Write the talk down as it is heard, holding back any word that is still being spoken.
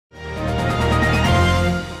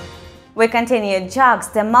We continue.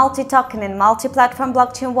 Jaxx, the multi-token and multi-platform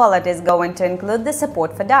blockchain wallet, is going to include the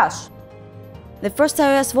support for Dash. The first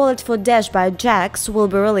iOS wallet for Dash by Jaxx will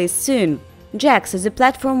be released soon. Jaxx is a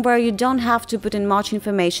platform where you don't have to put in much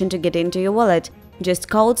information to get into your wallet, just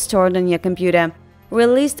code stored on your computer.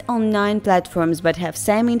 Released on 9 platforms but have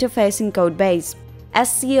same interface and code base. As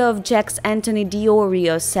CEO of Jaxx Anthony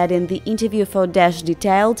Diorio said in the interview for Dash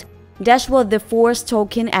Detailed, Dash was the 4th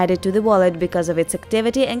token added to the wallet because of its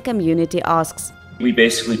activity and community asks. We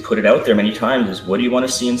basically put it out there many times is, what do you want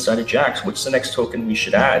to see inside of Jaxx? What's the next token we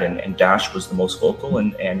should add? And Dash was the most vocal,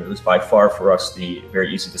 and it was by far for us the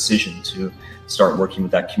very easy decision to start working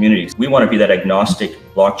with that community. We want to be that agnostic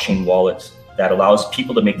blockchain wallet that allows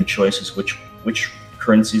people to make the choices which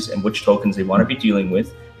currencies and which tokens they want to be dealing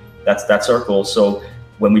with. That's our goal. So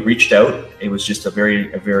when we reached out, it was just a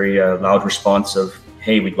very loud response of,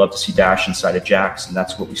 hey, we'd love to see Dash inside of Jaxx, and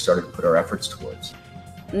that's what we started to put our efforts towards.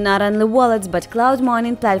 Not only wallets but cloud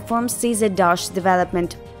mining platforms see the Dash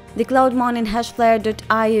development. The cloud mining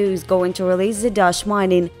hashflare.io is going to release the Dash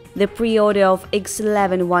mining. The pre-order of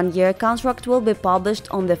X11 one-year contract will be published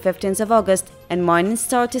on the 15th of August, and mining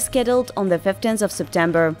start is scheduled on the 15th of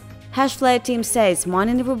September. Hashflare team says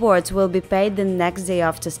mining rewards will be paid the next day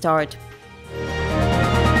after start.